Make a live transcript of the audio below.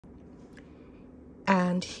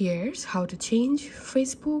And here's how to change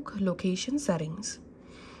Facebook location settings.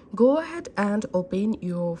 Go ahead and open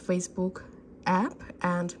your Facebook app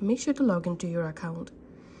and make sure to log into your account.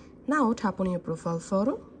 Now tap on your profile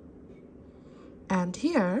photo and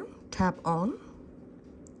here tap on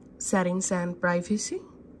Settings and Privacy.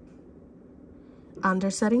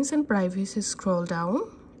 Under Settings and Privacy, scroll down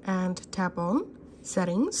and tap on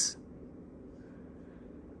Settings.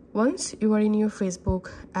 Once you are in your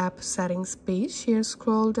Facebook app settings page, here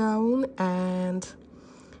scroll down and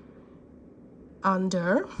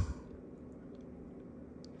under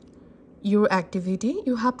your activity,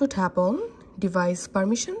 you have to tap on Device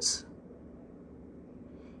Permissions.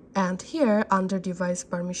 And here under Device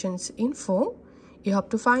Permissions Info, you have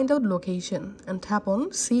to find out location and tap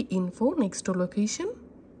on See Info next to location.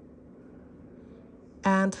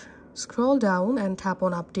 And scroll down and tap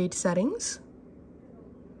on Update Settings.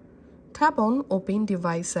 Tap on Open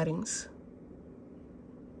Device Settings.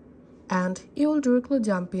 And you will directly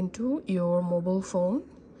jump into your mobile phone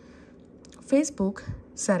Facebook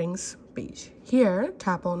settings page. Here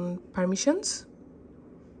tap on Permissions.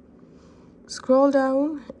 Scroll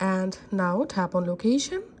down and now tap on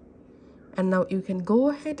Location. And now you can go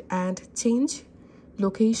ahead and change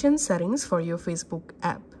location settings for your Facebook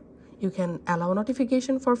app. You can allow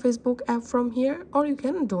notification for Facebook app from here, or you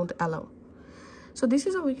can don't allow. So this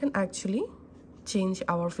is how we can actually change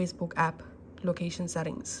our Facebook app location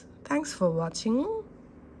settings. Thanks for watching.